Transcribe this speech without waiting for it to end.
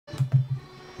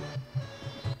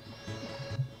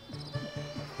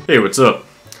Hey, what's up?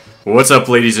 What's up,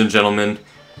 ladies and gentlemen?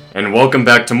 And welcome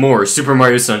back to more Super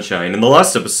Mario Sunshine. In the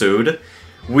last episode,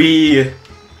 we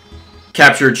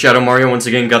captured Shadow Mario once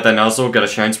again, got that nozzle, got a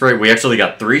Shine Sprite. We actually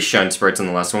got 3 Shine Sprites in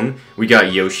the last one. We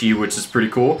got Yoshi, which is pretty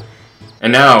cool.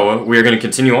 And now, we're going to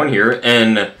continue on here,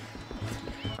 and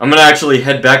I'm going to actually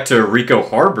head back to Rico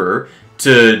Harbor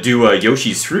to do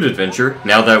Yoshi's Fruit Adventure.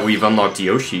 Now that we've unlocked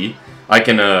Yoshi, I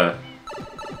can,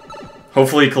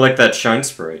 hopefully collect that Shine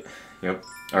Sprite. Yep.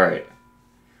 Alright.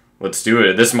 Let's do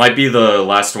it. This might be the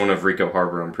last one of Rico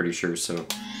Harbor, I'm pretty sure, so...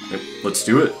 Yep, let's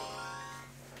do it.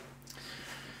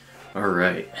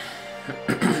 Alright.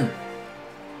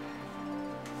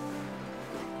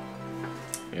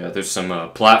 Yeah, there's some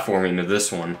platforming to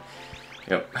this one.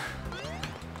 Yep.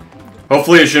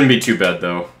 Hopefully it shouldn't be too bad,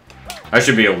 though. I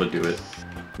should be able to do it.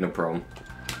 No problem.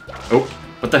 Oh,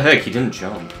 what the heck? He didn't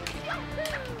jump.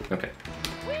 Okay.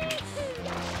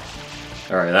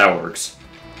 Alright, that works.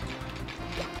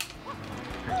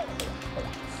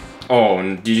 Oh,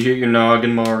 and did you hit your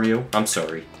noggin, Mario? I'm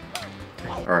sorry.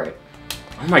 Alright.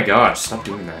 Oh my gosh, stop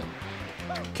doing that.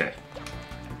 Okay.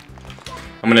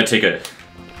 I'm gonna take a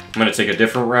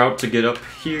different route to get up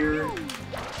here.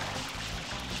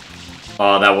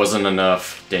 Oh, that wasn't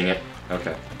enough. Dang it.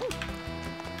 Okay.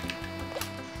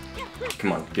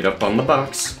 Come on, get up on the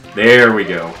box. There we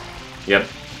go. Yep,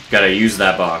 gotta use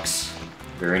that box.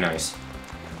 Very nice.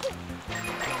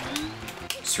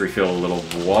 Just refill a little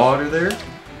water there.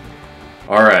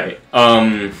 Alright,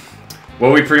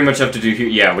 what we pretty much have to do here,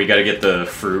 yeah, we gotta get the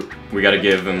fruit. We gotta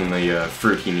give him the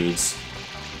fruit he needs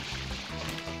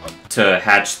to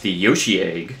hatch the Yoshi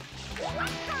egg.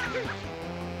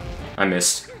 I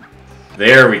missed.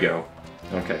 There we go.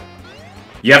 Okay.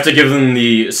 You have to give them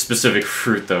the specific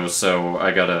fruit, though, so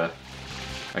I gotta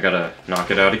knock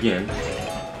it out again.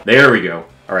 There we go.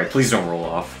 Alright, please don't roll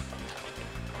off.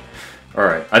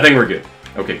 Alright, I think we're good.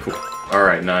 Okay, cool.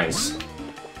 Alright, nice.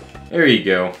 There you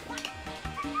go.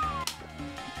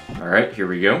 Alright, here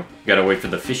we go. Gotta wait for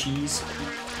the fishies.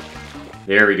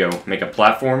 There we go. Make a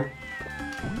platform.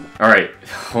 Alright.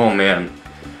 Oh, man.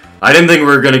 I didn't think we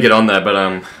were gonna get on that, but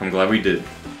I'm glad we did.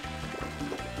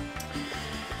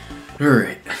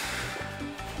 Alright.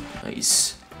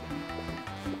 Nice.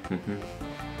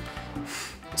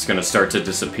 It's gonna start to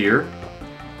disappear.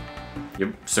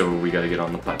 Yep, so we gotta get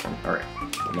on the platform. Alright.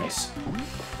 Nice.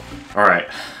 Alright.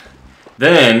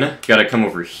 Then, gotta come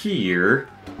over here.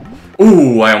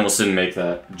 Ooh, I almost didn't make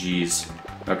that. Jeez.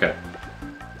 Okay.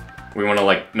 We want to,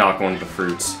 like, knock one of the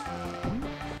fruits.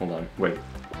 Hold on. Wait.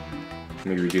 Let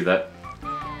me redo that.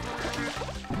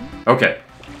 Okay.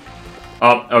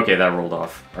 Oh, okay, that rolled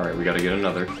off. Alright, we gotta get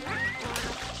another.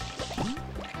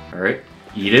 Alright.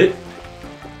 Eat it.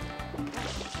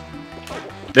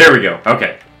 There we go.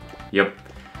 Okay. Yep.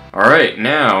 Alright,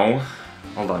 now...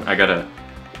 Hold on, I gotta...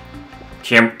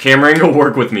 Camera angle,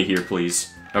 work with me here,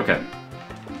 please. Okay.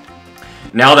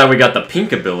 Now that we got the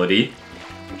pink ability...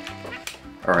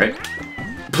 Alright.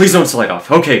 Please don't slide off.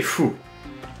 Okay, phew.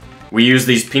 We use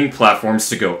these pink platforms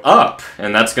to go up,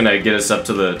 and that's gonna get us up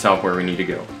to the top where we need to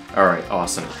go. Alright,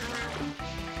 awesome.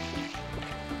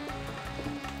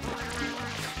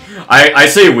 I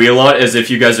say we a lot as if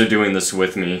you guys are doing this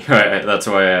with me. That's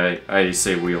why I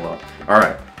say we a lot.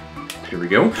 Alright. Here we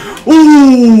go.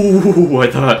 Ooh! I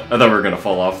thought we were gonna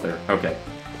fall off there. Okay.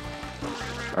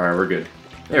 Alright, we're good.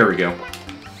 There we go.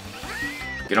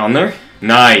 Get on there.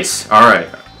 Nice. Alright.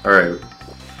 Alright.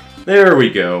 There we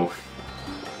go.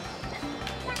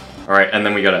 Alright, and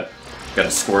then we gotta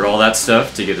squirt all that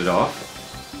stuff to get it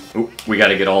off. Ooh, we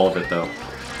gotta get all of it, though.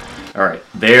 Alright,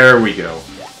 there we go.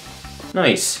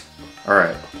 Nice.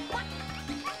 Alright.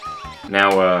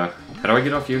 Now, how do I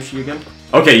get off Yoshi again?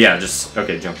 Okay, yeah, just...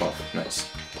 Okay, jump off. Nice.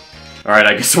 Alright,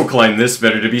 I guess we'll climb this.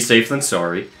 Better to be safe than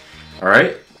sorry.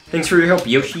 Alright. Thanks for your help,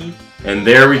 Yoshi. And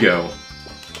there we go.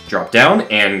 Drop down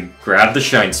and grab the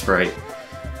Shine Sprite.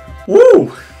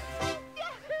 Woo!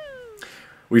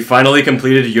 We finally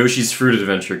completed Yoshi's Fruit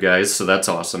Adventure, guys, so that's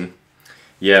awesome.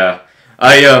 Yeah.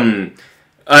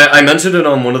 I mentioned it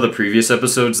on one of the previous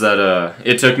episodes that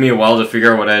it took me a while to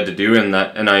figure out what I had to do, and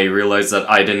I realized that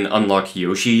I didn't unlock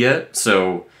Yoshi yet,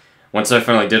 so once I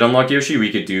finally did unlock Yoshi,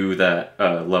 we could do that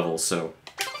level, so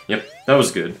yep, that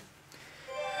was good.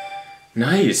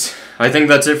 Nice. I think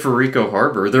that's it for Rico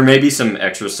Harbor. There may be some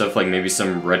extra stuff, like maybe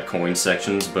some red coin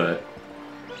sections, but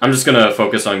I'm just gonna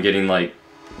focus on getting, like,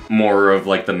 more of,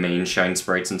 like, the main Shine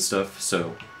Sprites and stuff,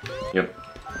 so yep.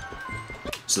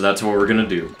 So that's what we're gonna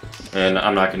do. And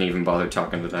I'm not gonna even bother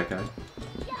talking to that guy.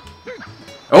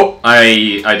 Oh!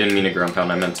 I didn't mean to ground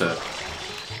pound, I meant to...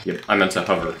 Yep, I meant to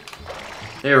hover.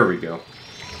 There we go.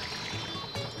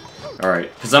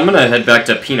 Alright, because I'm gonna head back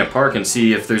to Peanut Park and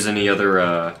see if there's any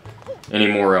other, any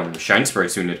more, Shine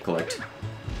Sprites we need to collect.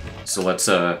 So let's,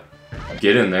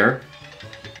 get in there.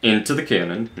 Into the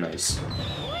cannon. Nice.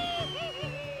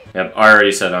 Yep, I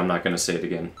already said I'm not gonna say it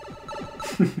again.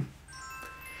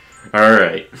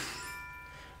 Alright.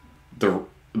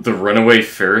 The Runaway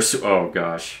Ferris... Oh,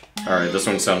 gosh. Alright, this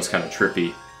one sounds kind of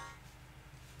trippy.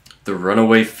 The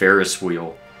Runaway Ferris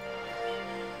wheel.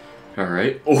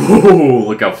 Alright. Oh,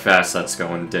 look how fast that's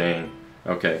going. Dang.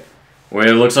 Okay. Well,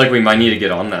 it looks like we might need to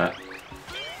get on that.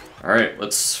 Alright,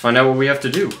 let's find out what we have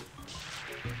to do.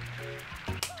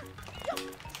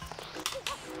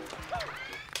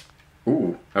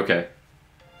 Ooh, okay.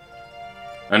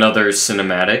 Another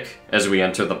cinematic as we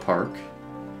enter the park.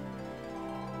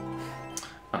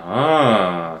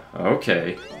 Ah,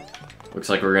 okay. Looks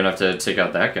like we're gonna have to take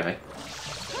out that guy.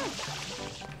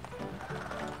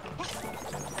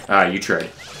 Ah, you tried.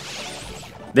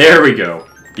 There we go.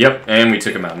 Yep, and we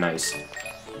took him out. Nice.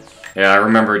 Yeah, I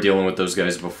remember dealing with those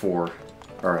guys before.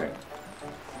 Alright.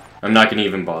 I'm not gonna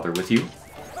even bother with you.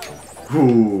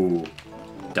 Ooh.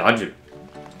 Dodge it.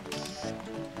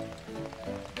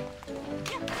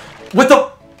 What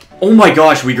the? Oh my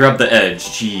gosh, we grabbed the edge.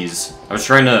 Jeez. I was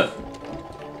trying to...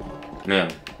 Man.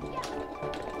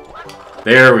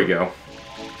 There we go.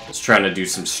 I was trying to do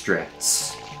some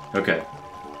strats. Okay.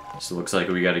 So it looks like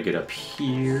we gotta get up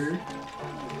here.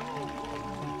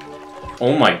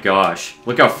 Oh my gosh.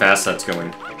 Look how fast that's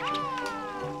going.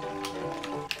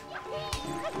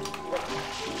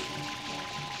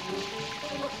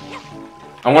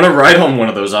 I want to ride on one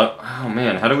of those. Oh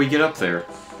man, how do we get up there?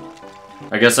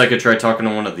 I guess I could try talking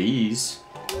to one of these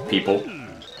people.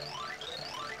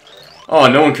 Oh,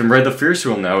 no one can ride the Ferris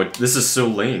wheel now. This is so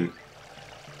lame.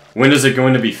 When is it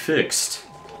going to be fixed?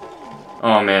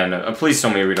 Oh man, please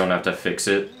tell me we don't have to fix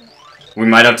it. We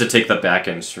might have to take the back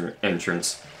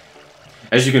entrance.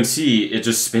 As you can see, it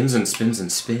just spins and spins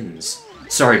and spins.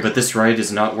 Sorry, but this ride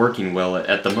is not working well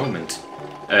at the moment.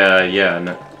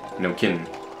 Yeah, no kidding.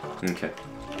 Okay.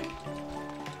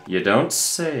 You don't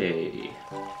say.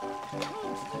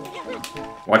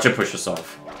 Watch it push us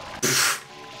off.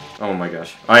 Oh my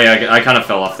gosh. I kind of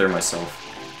fell off there myself.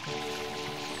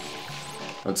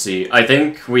 Let's see. I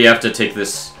think we have to take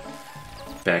this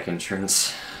back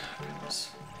entrance.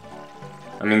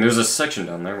 I mean, there's a section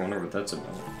down there. I wonder what that's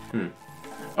about.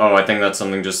 Oh, I think that's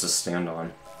something just to stand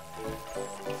on.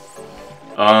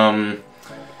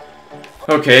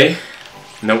 Okay.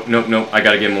 Nope. I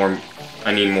gotta get more...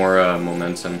 I need more,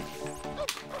 momentum.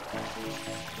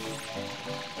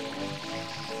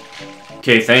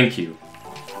 Okay, thank you.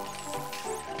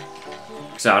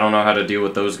 Because I don't know how to deal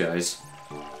with those guys.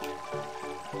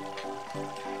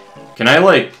 Can I,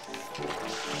 like...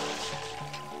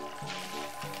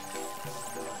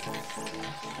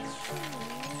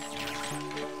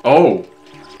 Oh!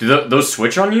 Do those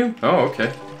switch on you? Oh,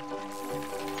 okay.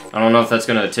 I don't know if that's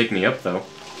gonna take me up, though.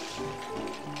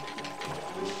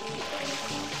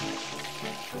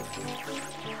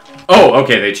 Oh,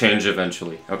 okay, they change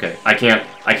eventually. Okay, I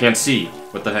can't see.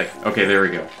 What the heck? Okay, there we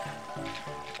go.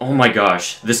 Oh my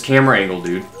gosh, this camera angle,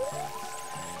 dude.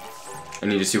 I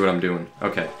need to see what I'm doing.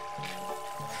 Okay.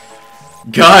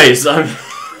 Guys,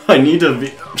 I need to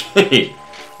be... Okay.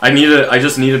 I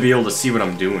just need to be able to see what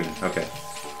I'm doing. Okay.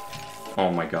 Oh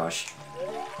my gosh.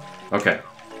 Okay.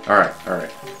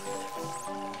 Alright.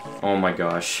 Oh my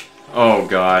gosh. Oh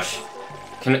gosh.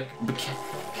 Can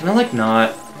I like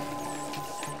not...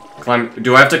 Climb...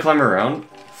 Do I have to climb around?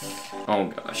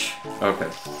 Oh gosh. Okay.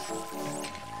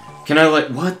 Can I like...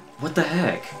 What the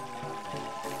heck?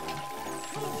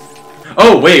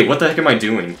 Oh wait, what the heck am I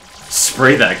doing?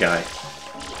 Spray that guy.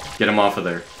 Get him off of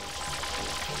there.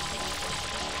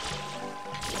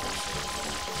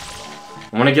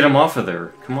 I want to get him off of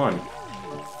there. Come on.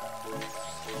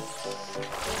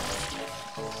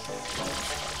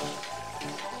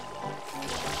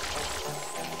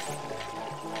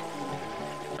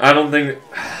 I don't think...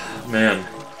 Man.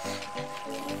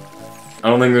 I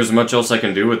don't think there's much else I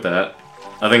can do with that.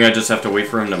 I think I just have to wait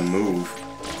for him to move.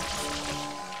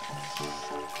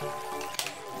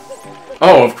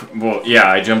 Oh, well,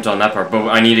 yeah, I jumped on that part, but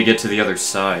I need to get to the other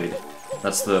side.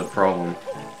 That's the problem.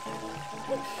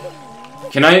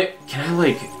 Can I,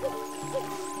 like...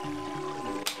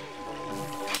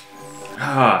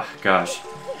 Ah, gosh.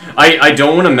 I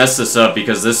don't want to mess this up,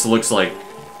 because this looks like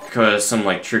some,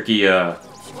 like, tricky,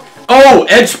 Oh!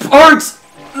 Edge parts!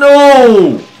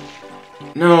 No!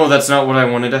 No, that's not what I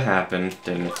wanted to happen.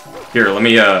 Dang it. Here, let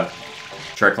me,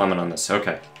 try climbing on this.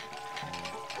 Okay.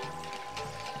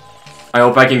 I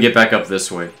hope I can get back up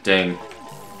this way. Dang.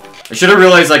 I should have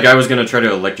realized that guy was gonna try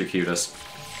to electrocute us.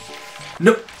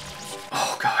 No!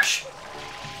 Oh, gosh.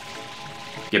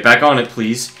 Get back on it,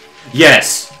 please.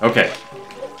 Yes! Okay.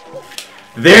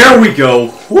 There we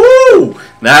go! Woo!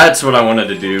 That's what I wanted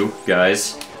to do,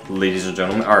 guys. Ladies and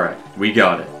gentlemen. Alright, we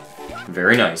got it.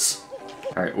 Very nice.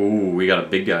 Alright, ooh, we got a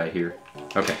big guy here.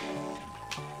 Okay.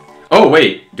 Oh,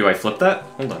 wait. Do I flip that?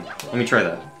 Hold on. Let me try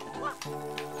that.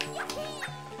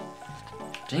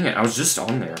 Dang it, I was just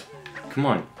on there. Come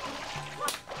on.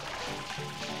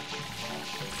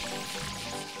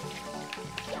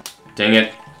 Dang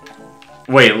it.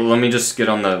 Wait, let me just get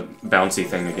on the bouncy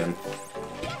thing again.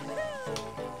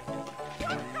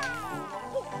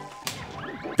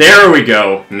 There we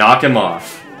go! Knock him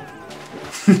off.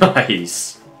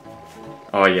 Nice.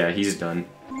 Oh yeah, he's done.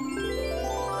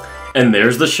 And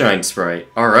there's the Shine Sprite.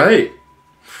 Alright.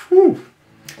 Whew.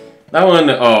 That one,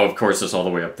 oh, of course, it's all the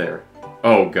way up there.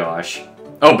 Oh gosh.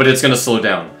 Oh, but it's gonna slow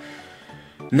down.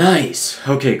 Nice.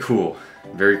 Okay, cool.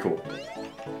 Very cool.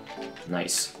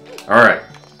 Nice. Alright.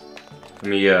 Let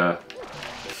me,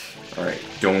 alright,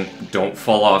 don't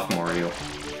fall off, Mario.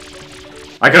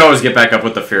 I could always get back up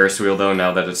with the Ferris wheel, though,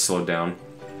 now that it's slowed down.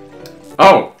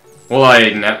 Oh! Well,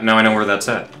 now I know where that's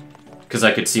at. Because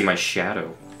I could see my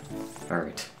shadow.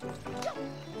 Alright.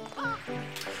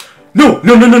 No!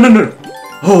 No, no, no, no, no!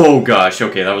 Oh, gosh,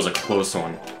 okay, that was a close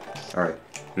one. Alright.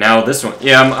 Now this one.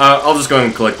 Yeah, I'll just go ahead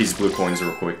and collect these blue coins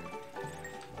real quick.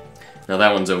 Now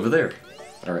that one's over there.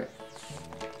 Alright.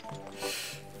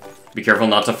 Be careful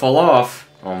not to fall off.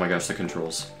 Oh my gosh, the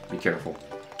controls. Be careful.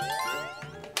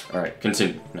 Alright,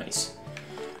 continue. Nice.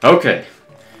 Okay.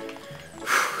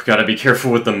 Gotta be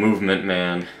careful with the movement,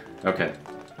 man. Okay.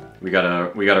 We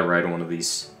gotta ride one of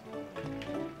these.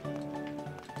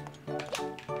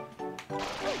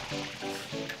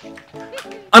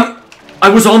 I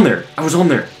was on there! I was on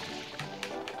there!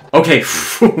 Okay.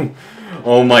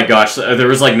 Oh my gosh, there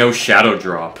was like no shadow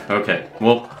drop. Okay,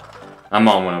 well, I'm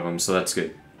on one of them, so that's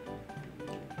good.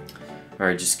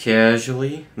 Alright, just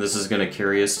casually. This is gonna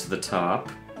carry us to the top.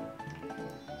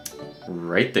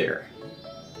 Right there.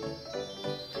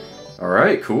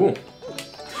 Alright, cool.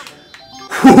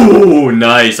 Ooh,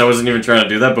 nice! I wasn't even trying to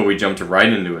do that, but we jumped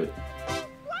right into it.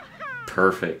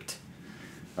 Perfect.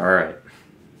 Alright.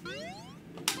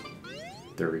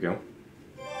 There we go.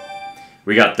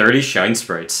 We got 30 Shine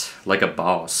Sprites, like a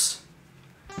boss.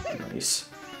 Nice.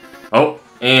 Oh,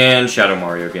 and Shadow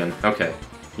Mario again. Okay.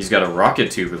 He's got a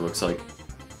rocket tube, it looks like.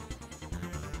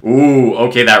 Ooh,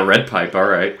 okay, that red pipe,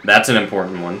 alright. That's an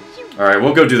important one. Alright,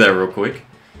 we'll go do that real quick.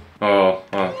 Oh,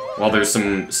 while there's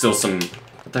still some...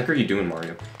 What the heck are you doing,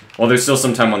 Mario? Well, there's still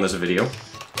some time on this video.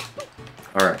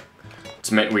 Alright.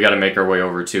 We gotta make our way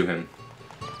over to him.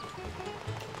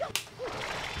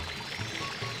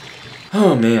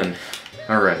 Oh, man.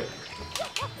 Alright.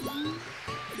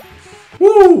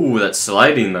 Woo! That's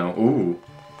sliding, though. Ooh.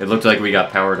 It looked like we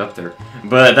got powered up there.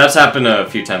 But that's happened a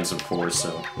few times before,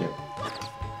 so, yeah.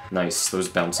 Nice. Those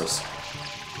bounces.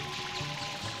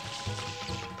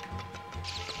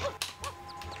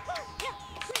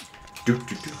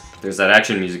 There's that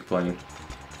action music playing.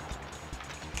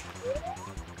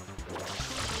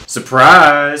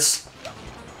 Surprise!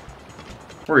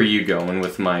 Where are you going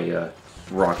with my,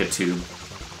 rocket tube?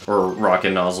 Or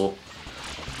rocket nozzle?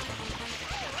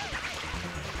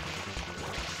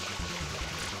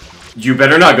 You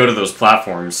better not go to those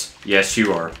platforms. Yes,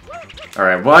 you are.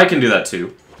 Alright, well, I can do that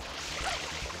too.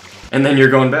 And then you're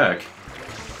going back.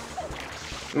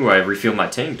 Ooh, I refilled my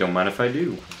tank. Don't mind if I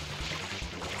do.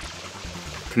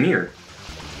 Come here.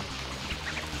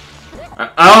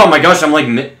 Oh my gosh, I'm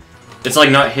like... It's like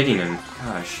not hitting him.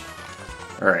 Gosh.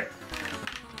 Alright.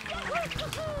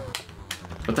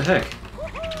 What the heck?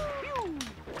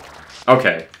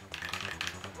 Okay.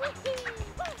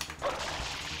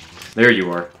 There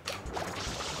you are.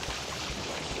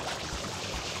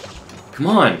 Come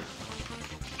on.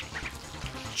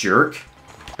 Jerk.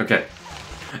 Okay.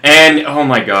 And, oh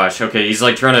my gosh, okay, he's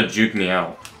like trying to juke me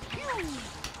out.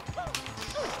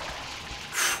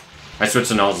 I switched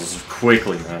the nozzles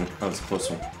quickly, man. That was a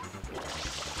close one.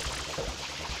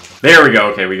 There we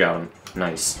go, okay, we got him.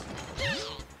 Nice.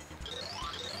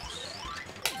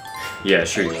 Yeah,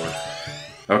 sure you are.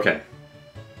 Okay.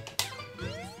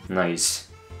 Nice.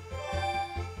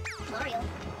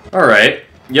 Alright,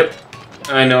 yep.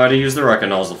 I know how to use the rocket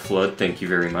nozzle flood, thank you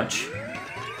very much.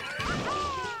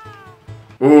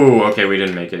 Ooh, okay, we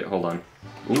didn't make it. Hold on.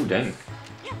 Ooh, dang.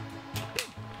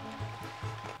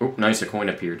 Oh, nice, a coin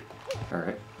appeared.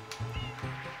 Alright.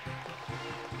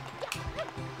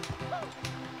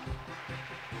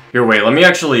 Here, wait, let me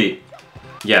actually...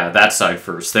 Yeah, that side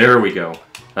first. There we go.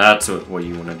 That's what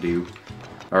you want to do.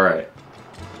 Alright.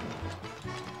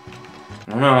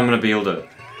 I don't know how I'm gonna be able to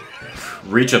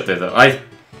reach up there, though.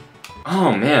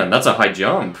 Oh, man, that's a high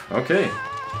jump. Okay.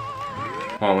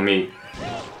 Well, let me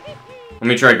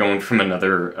try going from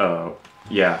another,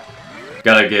 yeah.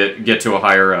 Gotta get to a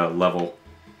higher, level.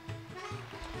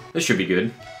 This should be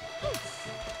good.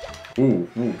 Ooh,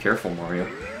 careful, Mario.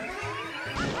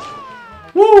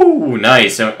 Woo!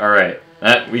 Nice. Alright.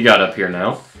 We got up here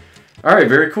now. Alright,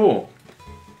 very cool.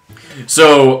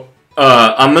 So,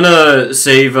 I'm gonna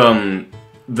save,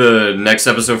 the next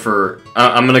episode for...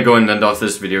 I'm gonna go and end off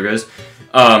this video, guys.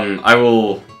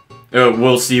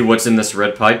 We'll see what's in this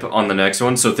red pipe on the next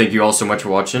one, so thank you all so much for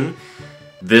watching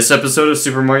this episode of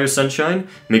Super Mario Sunshine.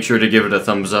 Make sure to give it a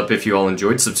thumbs up if you all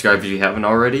enjoyed, subscribe if you haven't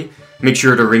already. Make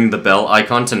sure to ring the bell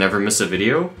icon to never miss a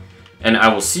video, and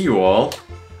I will see you all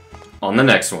on the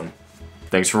next one.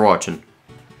 Thanks for watching.